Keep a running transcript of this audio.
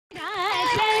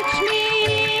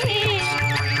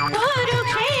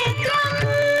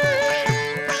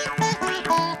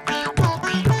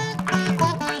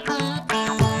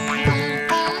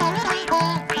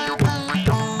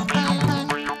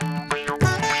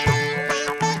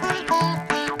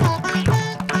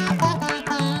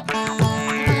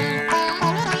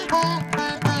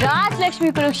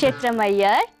রাজলক্ষ্মী কুরুক্ষেত্র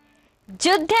মাইয়ার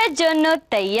যুদ্ধের জন্য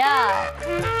তৈয়ার।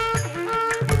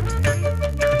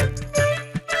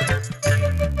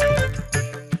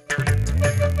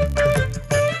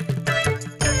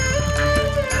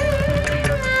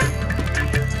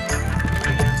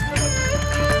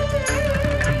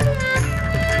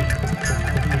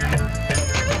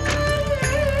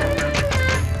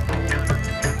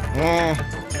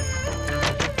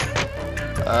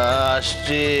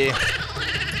 আসছি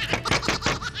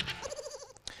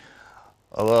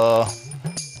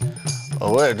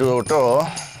একটু ওটো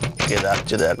কে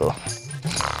ডাকছে দেখো।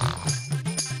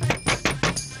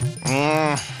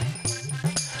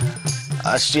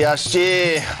 আসছি আসছি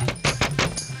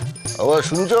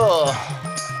শুনছো?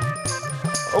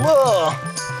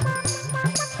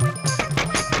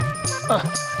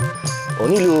 ও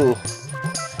নীলু,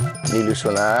 নীলু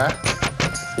সোনা,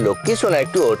 লক্ষ্মী সোনা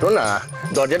একটু ওঠো না,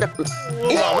 দরজাটা।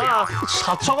 বাবা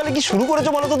সাত সকালে কি শুরু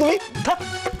করেছো বলো তো তুমি?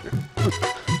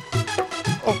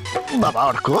 বাবা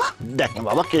অর্ক দেখ না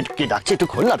বাবা, কে ডাকছে, একটু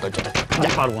খোল না দরজাটা।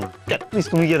 পারবো না, প্লিজ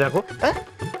তুমি গিয়ে দেখো। হ্যাঁ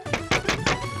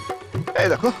এই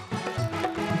দেখো,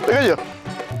 দেখেছো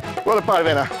বলে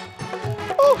পারবে না।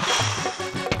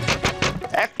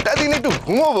 একটা দিন একটু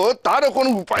ঘুমোবো তারও কোনো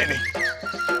উপায় নেই।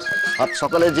 সাত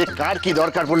সকালে যে কার কি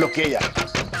দরকার পড়লো কে জানে,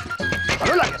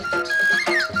 ভালো লাগে।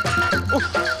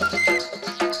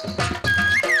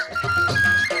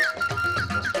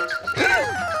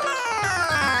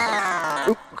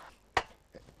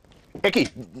 কি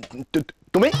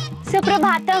তুমি?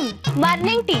 सुप्रभातम,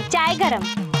 मॉर्निंग टी, चाय गरम।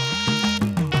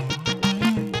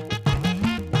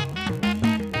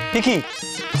 কি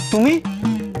তুমি?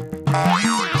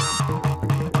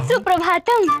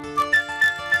 सुप्रभातम।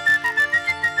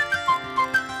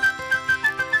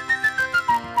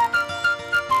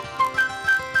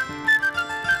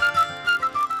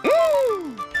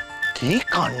 কি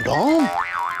কাণ্ড!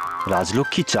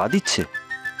 রাজলক্ষ্মী চা দিচ্ছে,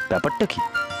 ব্যাপারটা কি?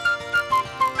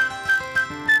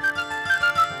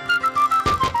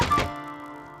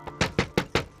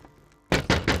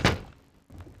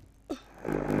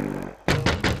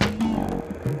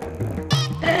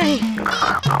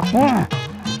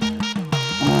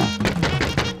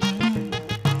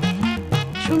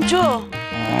 শুনছো?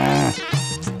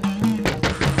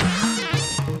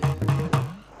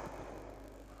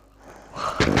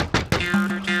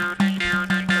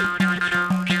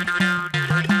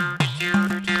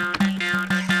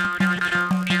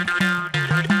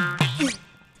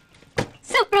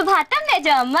 सुप्रभातम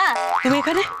मेजो अम्मा। তুমি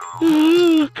এখানে?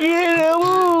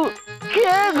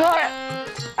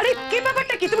 আরে কি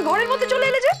ব্যাপারটা কি, তুমি ঘরের মধ্যে চলে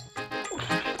এলে যে?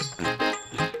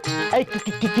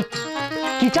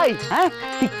 কি চাই? হ্যাঁ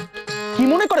কি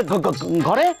মনে করে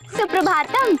ঘরে?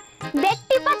 सुप्रभातम,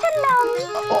 ব্যক্তি পছন্দম।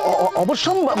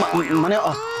 অবশ্যই, মানে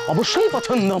অবশ্যই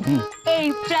পছন্দ। এই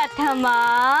প্রথমম,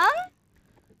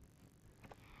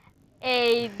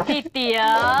 এই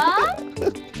দ্বিতীয়ম,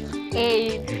 এই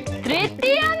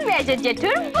তৃতীয়ম মেজো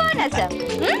জেঠুর বোনাসম।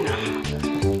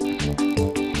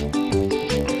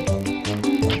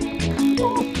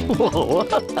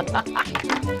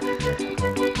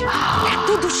 এত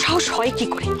দুঃসাহস হয় কি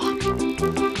করে?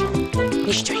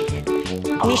 নিশ্চয়ই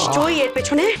নিশ্চয়ই এর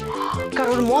পেছনে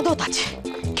কারোর মদত আছে।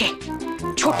 কে?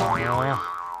 ছোট?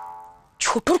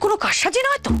 ছোটর কোনো কারসাজি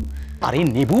নয় তো? আরে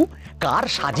নেবু, কার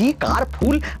সাজি কার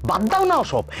ফুল বাদ দাও না,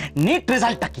 ওসব নেট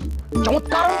রেজাল্টটা কি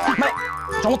চমৎকার, মানে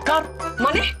চমৎকার।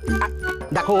 মানে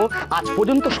দেখো, আজ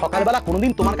পর্যন্ত সকালবেলা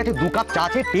কোনোদিন তোমার কাছে 2 কাপ চা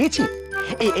চেয়ে পেয়েছি?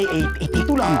 এই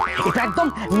তেঁতুলাম, এটা একদম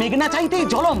মেঘনা চাইতেই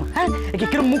জলম। হ্যাঁ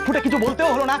কিরম মুখ ফুটে কিছু বলতেও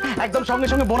হলো না, একদম সঙ্গে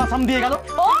সঙ্গে বোনাসাম দিয়ে গেল।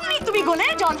 অমনি তুমি গলে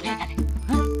জল হয়ে গেলে।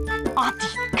 আতি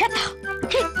খেতা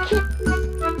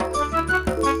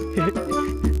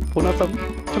বোনাসাম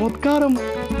চমৎকারম।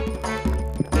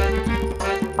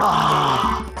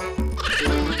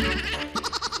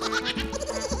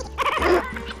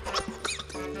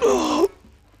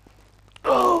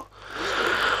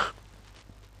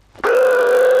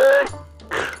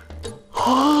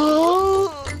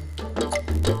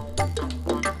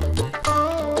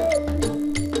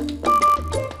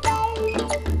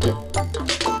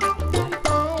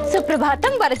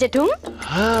 सुप्रभातम बड़ जेठुम।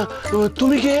 হ্যাঁ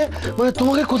তুমি কে? মানে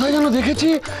তোমাকে কোথায় যেন দেখেছি।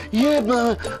 ইয়ে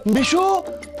বিশু,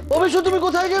 ও বিশু তুমি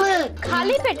কোথায় গেলে?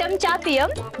 খালি পেটম চা পিয়ম,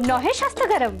 নহে স্বাস্থ্য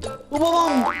গরম। ও বাবা,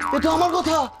 এটা আমার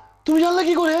কথা তুমি জানলে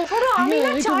কি করে? আমি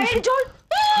না চায়ের জল।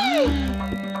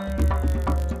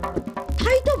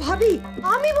 তাই তো ভাবি,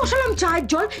 আমি বসালাম চায়ের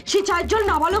জল, সেই চায়ের জল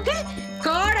নামালোকে।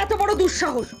 কার এত বড়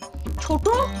দুঃসাহস? ছোট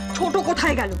ছোট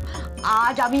কোথায় গেল?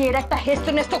 আজ আমি এর একটা হেস্ত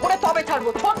নেস্ত করে তবে ছাড়বো।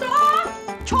 ছোট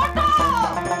ছোট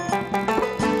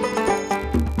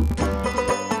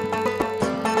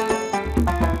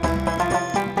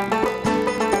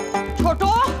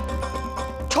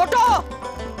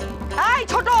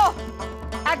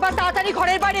তাড়াতাড়ি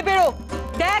ঘরের বাইরে বেরো,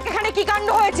 দেখ এখানে কি কাণ্ড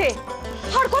হয়েছে।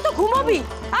 আর কত ঘুমাবি?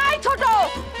 আয় ছোট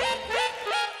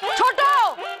ছোট।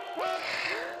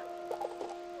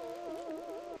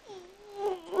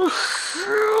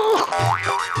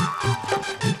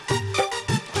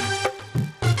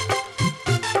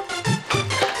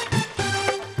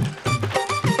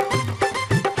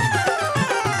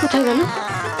 কোথায় গেল?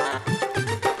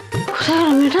 কোথায় গেল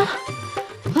মেয়েটা?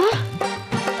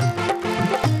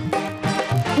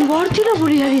 বর্দিন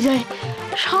বলি হারিয়ে যায়,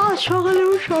 সাত সকালে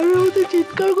ও সবার মধ্যে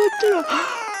চিৎকার করছে না।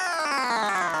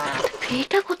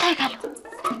 মেয়েটা কোথায় গেল?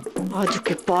 আজ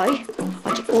ওকে পাই,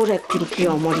 আজ ওর একদিন কি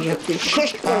আমারই একদিন শেষ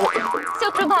করবো।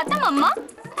 সুপ্রভাতম আম্মা।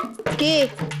 কে?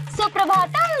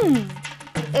 সুপ্রভাতম।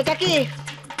 এটা কি?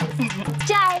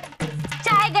 চায়,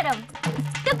 চায় গরম,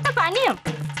 তব তো পানীয়।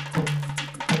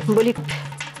 বলি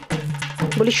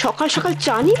বলি সকাল সকাল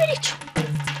চা নিয়ে বেরিয়েছ?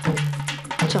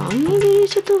 চা নিয়ে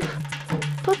বেরিয়েছে তো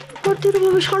বর্দিন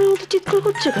ভাবে সারের মধ্যে চিৎকার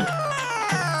করছে কেন?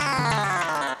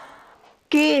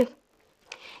 কে?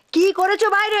 কি করেছো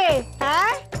বাইরে?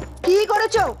 হ্যাঁ, কি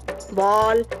করেছো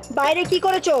বল? বাইরে কি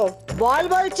করেছো বল?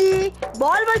 বলছি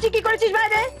বল, বলছি কি করেছিস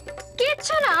বাইরে?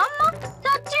 কিচ্ছু না আম্মা,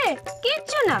 সত্যি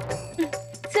কিচ্ছু না।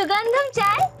 সুগন্ধম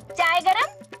চায়, চায় গরম,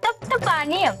 তব তো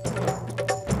পানীয়।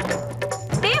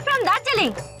 They from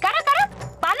Darjeeling. Karo karo,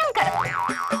 panam karo.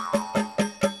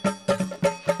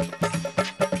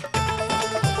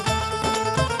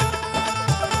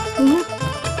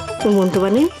 মন তো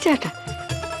বানিয়ে চাটা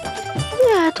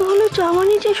এত ভালো চা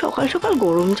বানিয়েছে, সকাল সকাল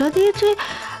গরম চা দিয়েছে,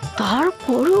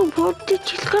 তারপরেও ভর্তি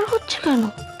চিৎকার হচ্ছে কেন?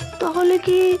 তাহলে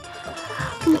কি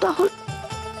তাহলে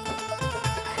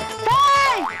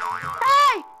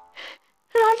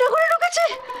রান্না করে ঢুকেছে,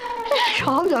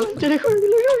 সব জ্বালাচড়ে করে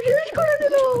দিল, সব শেষ করে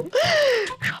দিল,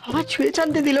 সবাই ছুঁয়ে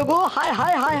চানতে দিল গো। হায়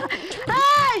হায় হায়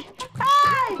হায়।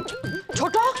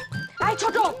 ছোট, আয়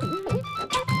ছোট।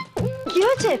 কি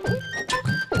হয়েছে?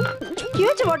 কি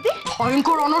হয়েছে বর্দি?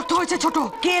 ভয়ঙ্কর অনর্থ হয়েছে ছোট,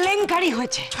 কেলেঙ্কারি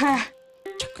হয়েছে। হ্যাঁ,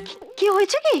 কি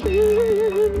হয়েছে? কি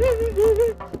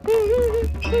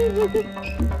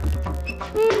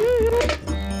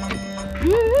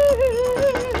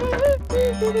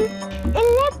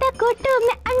इल्ले तकुटु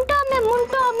में अंडो में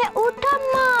मुंडो में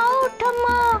उठमा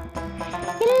उठमा।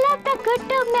 इल्ले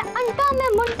तकुटु में अंडो में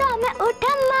मुंडो में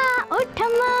उठमा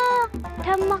उठमा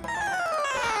उठमा।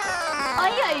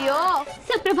 अयो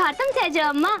सुप्रभातम सेजो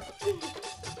अम्मा।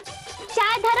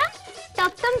 चाय धरम,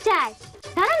 तब तुम चाय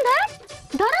धरम धरम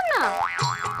धरम ना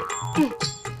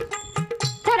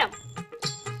धरम।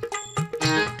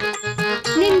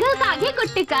 निंगल कागे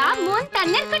कुट्टिका मोन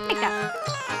तन्नेर कुट्टिका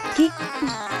কি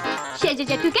সেজে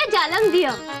জেঠুকে জলম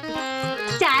দিও,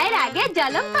 চায়ের আগে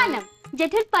জলম পানম,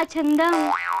 জেঠুর পছন্দম।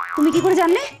 তুমি কি করে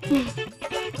জানলে?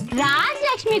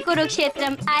 রাজলক্ষ্মী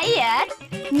কুরুক্ষেত্রম আইয়ার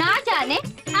না জানে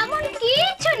এমন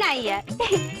কিছু নাই আর।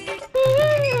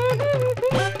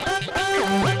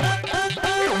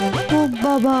 ও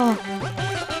বাবা,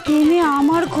 এমে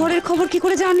আমার ঘরের খবর কি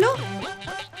করে জানলো?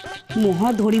 মহা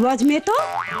ধরিবাজ মেয়ে তো।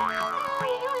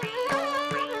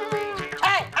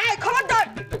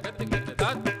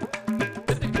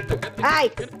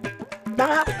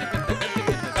 দাঁড়া,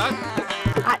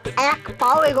 আর এক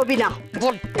পাও এগোবি না,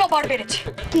 বড্ড বার বেড়েছে।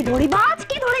 কি ধরিবাজ,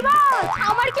 কি ধরিবাজ।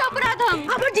 আমার কি অপরাধ?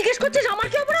 আবার জিজ্ঞেস করছিস আমার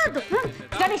কি অপরাধ?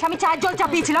 জানিস আমি চায়ের জল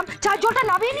চাপিয়েছিলাম, চায়ের জলটা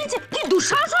নামিয়ে নিয়েছে। কি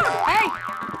দুঃসাহস! এই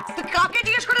তুই কাকে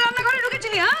জিজ্ঞেস করে রান্নাঘরে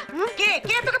ঢুকেছিলি? হ্যাঁ, কে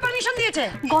কে তোকে পারমিশন দিয়েছে?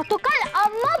 গতকাল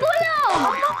আম্মা বলল।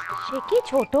 সে কি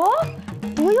ছোট,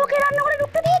 তুই ওকে রান্নাঘরে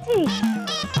ঢুকতে দিয়েছিস?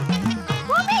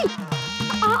 আমি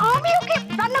ওকে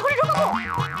রান্নাঘরে ঢুকাবো?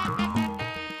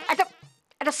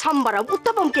 একটা সাম্বারাম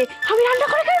উত্তাপমকে আমি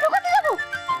রান্নাঘরে কেন ঢুকাতে যাবো?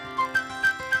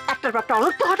 একটার পর একটা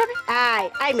অনর্থ ঘটাবে।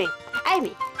 আই মে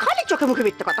খালি চোখে মুখে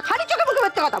মিথ্যে কথা, খালি চোখে মুখে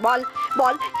মিথ্যে কথা। বল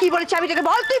বল কি বলেছি আমি তোকে,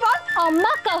 বল তুই বল।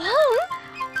 अम्मा कहूँ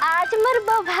आज मर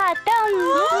भातम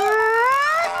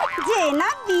যে না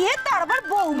দিয়ে তারপর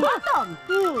বউ ভাতম।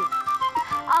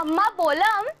 अम्मा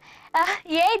बोलम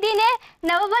ये दिने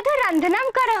नववधू रंधनम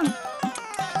करम,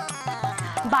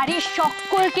 বাড়ির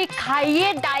সকলকে খাইয়ে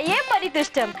দাইয়ে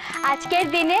পরিতুষ্টম। আজকের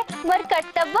দিনে মোর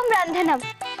কর্তব্যম রান্ধনম,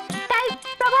 তাই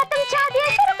প্রভাতম চা দিয়ে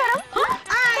শুরু করম।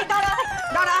 দাঁড়া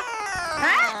দাঁড়া,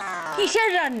 হ্যাঁ কিসের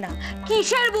রান্না,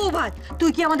 কিসের বউ ভাত? তুই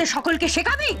কি আমাদের সকলকে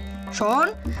শেখাবি? শোন,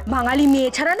 বাঙালি মেয়ে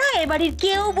ছাড়া না এ বাড়ির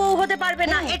কেউ বউ হতে পারবে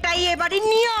না, এটাই এ বাড়ির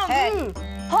নিয়ম।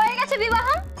 হয়ে গেছে বিবাহ,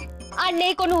 আর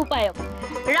নেই কোনো উপায়।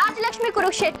 রাজলক্ষ্মী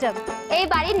কুরুক্ষেত্রম, এই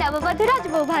বাড়ির নববধূ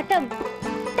রাজবউ ভাতম,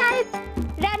 তাই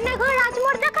রান্নাঘর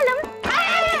রাজমোর দেখালাম।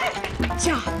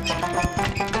 যা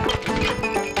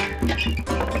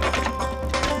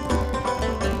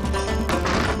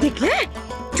দেখলে,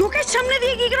 চোখের সামনে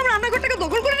দিয়ে কি করে রান্নাঘরটাকে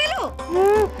দখল করে নিল।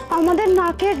 আমাদের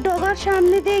নাকের ডগার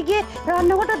সামনে দিয়ে গিয়ে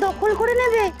রান্নাঘরটা দখল করে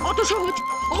নেবে?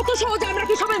 অত সহজ আমরা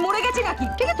কি সবাই মরে গেছি নাকি?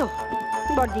 ঠিক আছে তো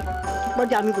বড়দি,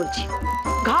 বড়দি আমি বলছি,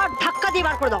 ঘাট ধাক্কা দিয়ে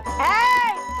বার করে দাও।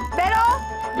 এই বেরো,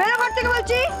 বেরো ঘর থেকে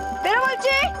বলছি, বেরো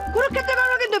বলছি, কুরুক্ষেত্রে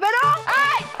বেরো কিন্তু, বেরো।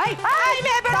 এই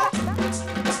মেয়ে বেরো।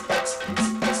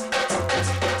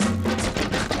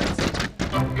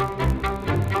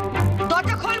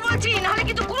 দরজা খোল বলছি, নাহলে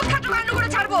কিন্তু কুরুক্ষেত্র কাণ্ড করে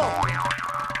ছাড়বো।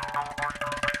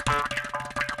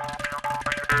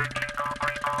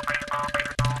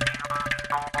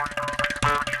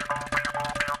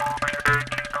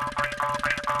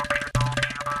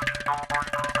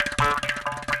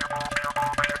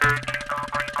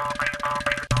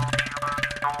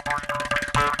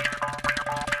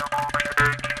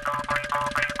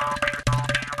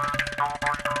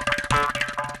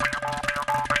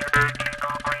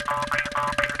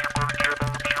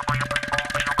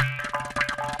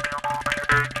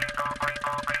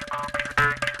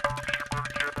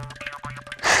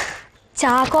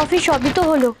 চা কফি সবই তো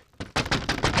হলো,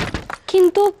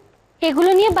 কিন্তু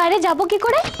এগুলো নিয়ে বাইরে যাব কি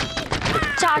করে?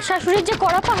 চার শাশুড়ির যে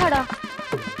কড়া পাহারা,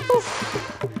 উফ,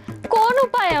 কোন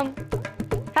উপায়ম?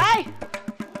 এই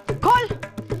খোল,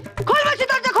 খোল বলছি,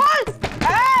 দরজা খোল।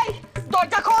 এই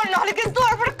দরজা খোল, নাহলে কিন্তু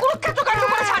তারপরে কুরুক্ষেত্র কাণ্ড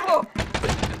করে ছাড়বো।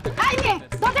 এই মেয়ে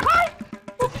দরজা খোল।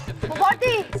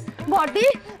 বড়দি, বড়দি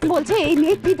বলছে এই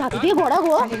মেয়ে কি ধাতু দিয়ে গড়া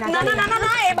গো? না না না না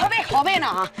না, এভাবে হবে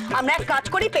না। আমরা এক কাজ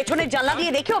করি, পেছনের জানলা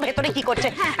দিয়ে দেখি ও ভেতরে কি করছে।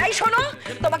 এই শোনো,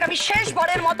 তোমাকে আমি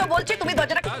শেষবারের মতো বলছি, তুমি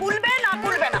দরজাটা খুলবে না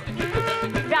খুলবে না।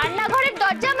 রান্নাঘরের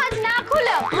দরজা মাঝ না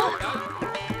খুলো।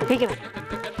 ভেঙে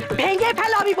ভেঙে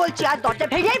ফেলো আমি বলছি, আর দরজা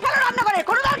ভেঙেই ফেলো রান্নাঘরে,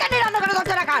 কোনো দরকার নেই রান্নাঘরে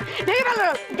দরজা রাখার, ভেঙে ফেলো।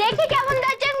 দেখি কেমন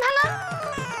দরজা ভাঙা,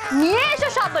 নিয়ে এসো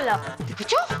সবগুলো।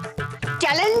 দেখেছো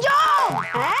চ্যালেঞ্জ?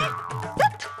 হ্যাঁ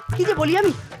কি যে বলি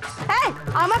আমি, এই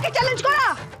আমাকে চ্যালেঞ্জ করা,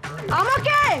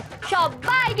 আমাকে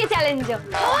সবাইকে চ্যালেঞ্জ।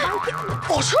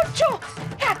 অসহ্য,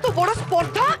 এত বড়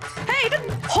স্পর্ধা, হ্যাঁ এটা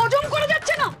হজম করা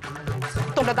যাচ্ছে না।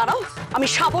 তোমরা দাঁড়াও, আমি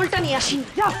শাবলটা নিয়ে আসি।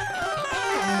 যাও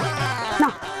না,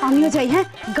 আমিও যাই। হ্যাঁ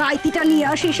গাইতিটা নিয়ে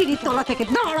আসি সিঁড়ির তলা থেকে।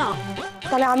 দাঁড়া,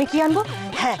 তাহলে আমি কি আনবো?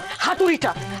 হ্যাঁ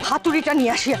হাতুড়িটা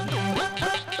নিয়ে আসি।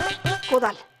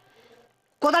 কোদাল,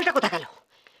 কোদালটা কোথা গেল?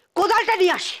 কোদালটা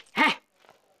নিয়ে আসি। হ্যাঁ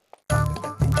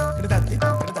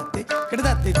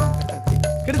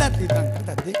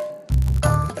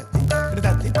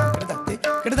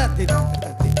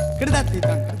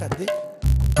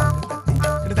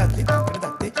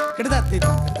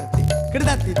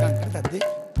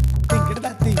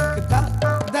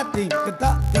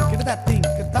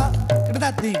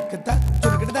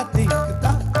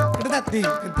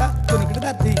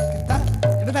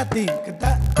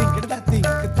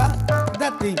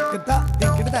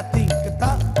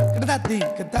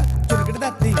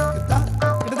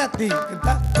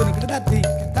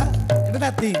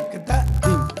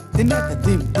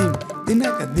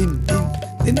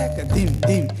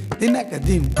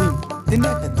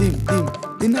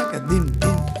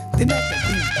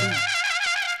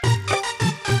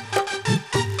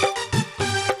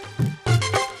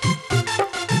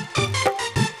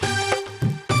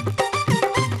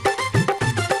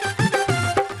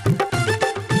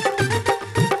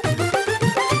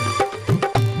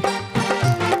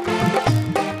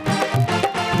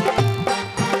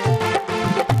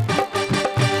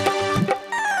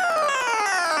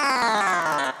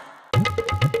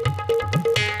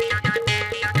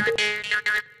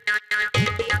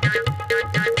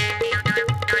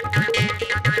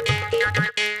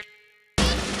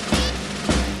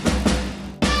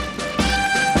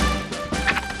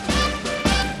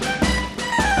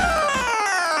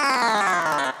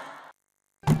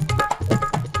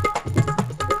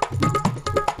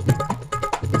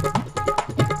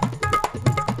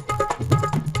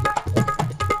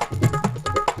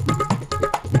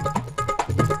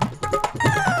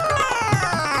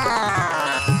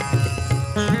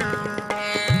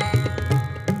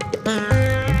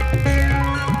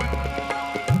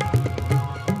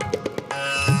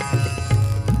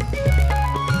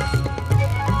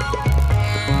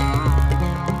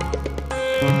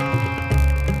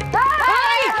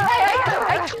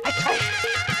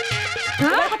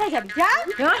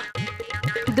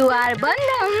দুয়ার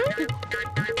বন্ধম,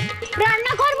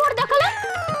 রান্নাঘর মোর দখলে।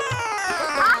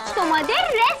 আজ তোমাদের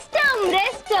রেস্টম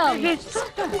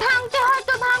ভাঙতে হয়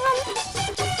তো ভাঙম।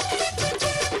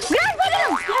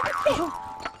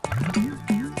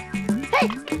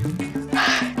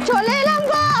 চলে এলাম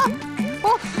গো।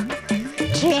 উফ,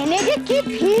 ট্রেনে যে কি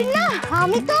ভিড় না,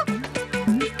 আমি তো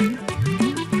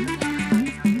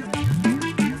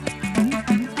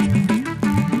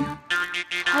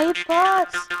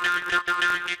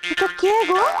কে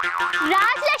গো?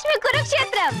 राजलक्ष्मी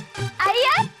कुरुक्षेत्रम।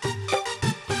 आइए।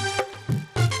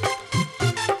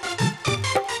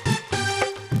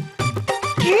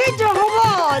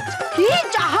 কি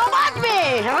জাহাবাজ মেয়ে,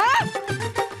 হ্যাঁ?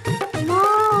 মা,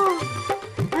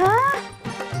 হ্যাঁ?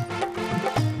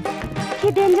 কি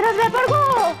ডেঞ্জারাস ব্যাপার গো।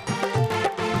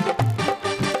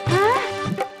 হ্যাঁ?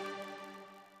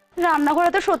 রান্নাঘরে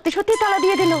তো সত্যি সত্যি তালা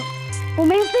দিয়ে দিল।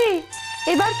 উমেশ দি,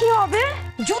 এবার কি হবে?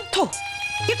 যুদ্ধ?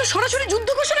 এ তো সরাসরি যুদ্ধ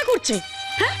ঘোষণা করছে।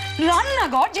 হ্যাঁ,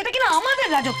 রান্নাঘর যেটা কিনা আমাদের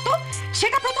রাজত্ব,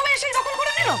 সেটা প্রথমে এসে দখল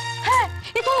করে নিল। হ্যাঁ,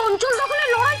 এ তো অঞ্চল দখলের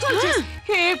লড়াই চলছে।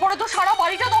 এরপরে তো সারা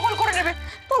বাড়িটা দখল করে নেবে।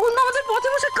 তখন তো আমাদের পথে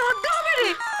বসে কাঁদতে হবে রে।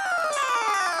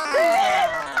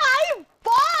 আই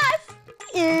বস,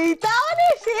 এই তাহলে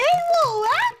সেই বউ,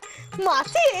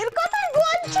 মাসি এর কথা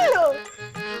বলছিল।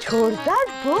 ছোটদার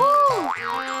বউ,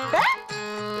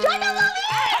 ছোট মামি।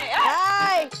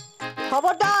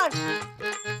 খবরদার,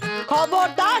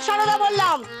 খবরদার সারদা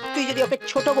বললাম। তুই যদি ওকে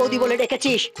ছোট বৌদি বলে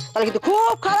ডেকেছিস তাহলে কিন্তু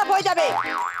খুব খারাপ হয়ে যাবে।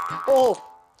 ও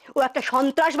ও একটা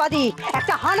সন্ত্রাসবাদী,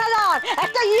 একটা হানাদার,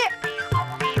 একটা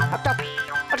একটা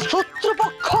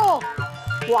শত্রুপক্ষ।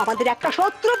 ও আমাদের একটা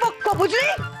শত্রুপক্ষ, বুঝলি?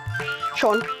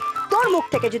 শোন, তোর মুখ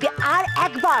থেকে যদি আর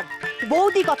একবার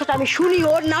বৌদি কথাটা আমি শুনি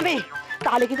ওর নামে,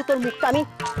 তাহলে কিন্তু তোর মুখটা আমি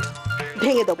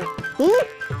ভেঙে দেবো।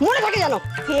 মনে থাকে জানো?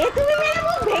 সে তুমি মেয়ের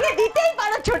মুখ ভেঙে দিতেই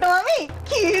পারো ছোট মামি,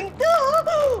 কিন্তু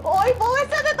ওই বউয়ের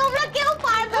সাথে তোমরা কেউ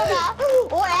পারবে না।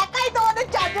 ও একাই তোমাদের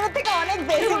চারজনের থেকে অনেক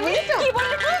বেশি, বুঝছো?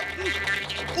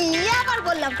 কি আবার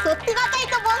বললাম, সত্যি কথাই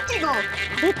তো বলছি গো।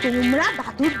 তোমরা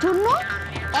দাদুর জন্য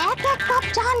এক কাপ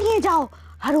চা নিয়ে যাও,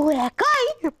 আর ও একাই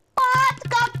 5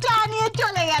 কাপ চা নিয়ে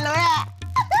চলে গেল।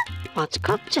 5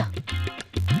 কাপ চা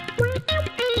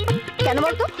কেন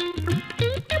বলতো?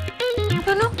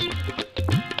 কেন?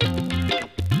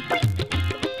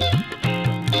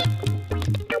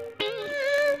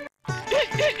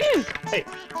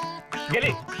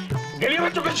 গেলি গেলি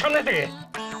আমার চোখের সামনে থেকে।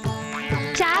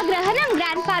 চা গ্রহণম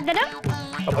গ্র্যান্ডফাদারম।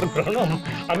 আবার গ্রহণম?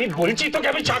 আমি বলছি তোকে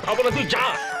আমি চা খাবো না, তুই যা।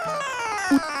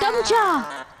 উত্তম চা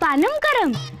পানম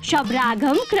করম সব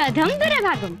রাগম ক্রোধম দূরে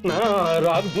ভাগম। না,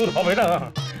 রাগ দূর হবে না।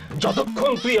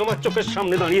 যতক্ষণ তুই আমার চোখের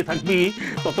সামনে দাঁড়িয়ে থাকবি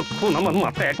ততক্ষণ আমার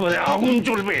মাথায় একবারে আগুন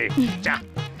জ্বলবে। যা।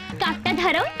 কাপটা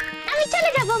ধরো, আমি চলে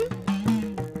যাব।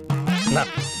 না,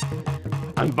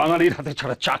 আমি বাঙালির হাতে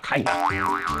ছাড়া চা খাই না।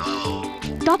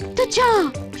 তপ্ত চা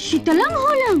শীতলম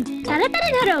হলম, তাড়াতাড়ি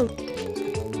ধরো।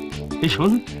 এই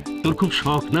শোন, তোর খুব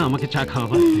শখ না আমাকে চা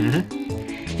খাওয়াবার, হ্যাঁ?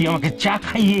 তুই আমাকে চা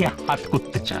খাইয়ে হাত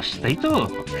করতে চাস, তাই তো?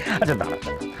 আচ্ছা দাঁড়া,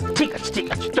 ঠিক আছে ঠিক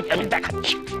আছে, তোকে আমি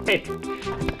দেখাচ্ছি।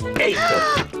 এই তো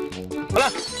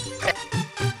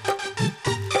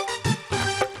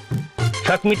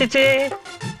শখ মিটেছে।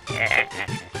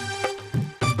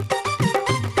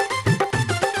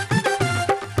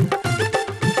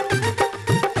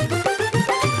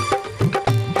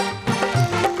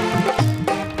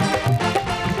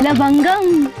 লবঙ্গম,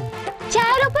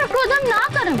 চায়ের উপর ক্রোধম না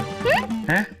করম।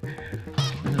 হ্যাঁ,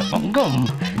 লবঙ্গম,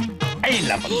 এই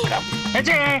লবঙ্গম। এই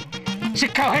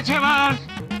শিক্ষা হয়েছে আমার।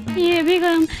 ये भी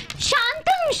गरम।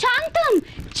 शांतम शांतम,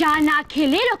 चा ना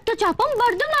खेले रक्तचापम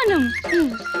वर्धमानम।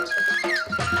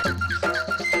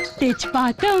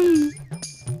 तेजपातम।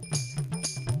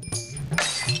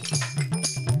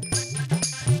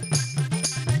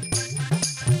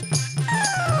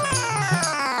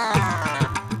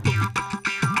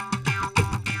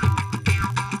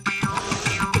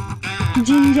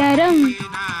 जिंजरम।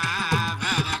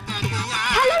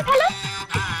 Hello hello.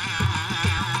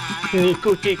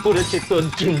 নিকুচি করেছে তোর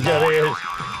জিঞ্জারের।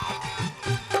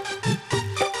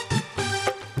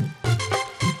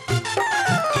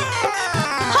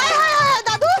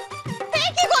 দাদু, এই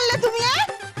কি করলে তুমি?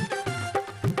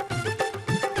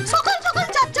 সকাল সকাল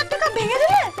 4 টাকা ভেঙে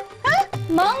দিলে।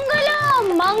 मंगलम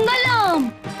मंगलम,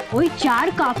 ওই চার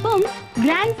কাপম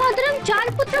গ্র্যান্ডফাদারম চার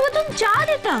পুত্রবতম চা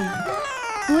দিতাম।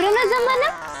 পুরনো জামানা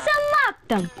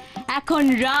সমাপ্তম, এখন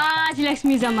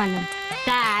রাজলক্ষ্মী জামানা,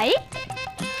 তাই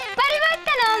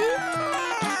পরিবর্তনম।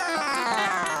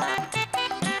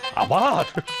 আবার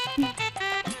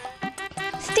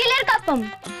স্টিলের কাপম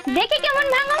দেখি কেমন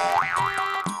ভাঙো।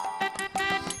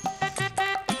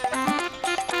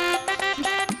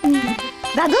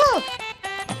 দাদু,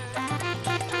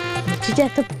 যে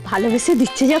এত ভালোবেসে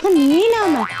দিচ্ছে যখন নিয়েই নাও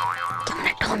না, কেমন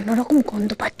একটা অন্যরকম গন্ধ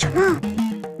পাচ্ছ না?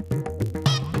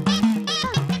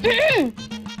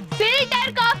 Filter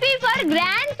coffee for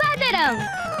গ্র্যান্ডফাদারম।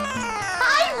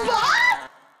 আই বাহ,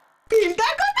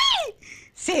 ফিল্টার কফি,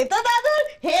 সে তো দাদুর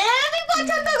হেভি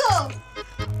পছন্দ গো।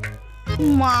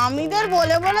 মামিদের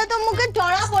বলে বলে তো মুখে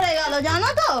চড়া পড়ে গেল, জানো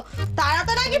তো? তারা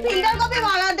তো নাকি ফিল্টার কফি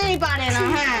বানাতেই পারে না।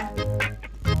 হ্যাঁ,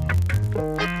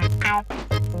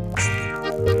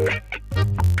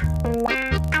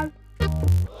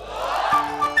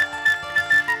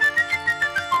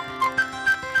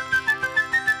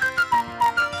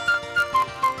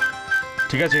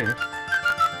 ঠিক আছে,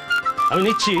 আমি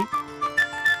নিচ্ছি,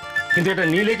 কিন্তু এটা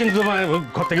নিলে কিন্তু তোমার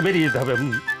ঘর থেকে বেরিয়ে যেতে হবে।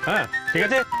 হ্যাঁ, ঠিক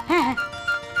আছে। হ্যাঁ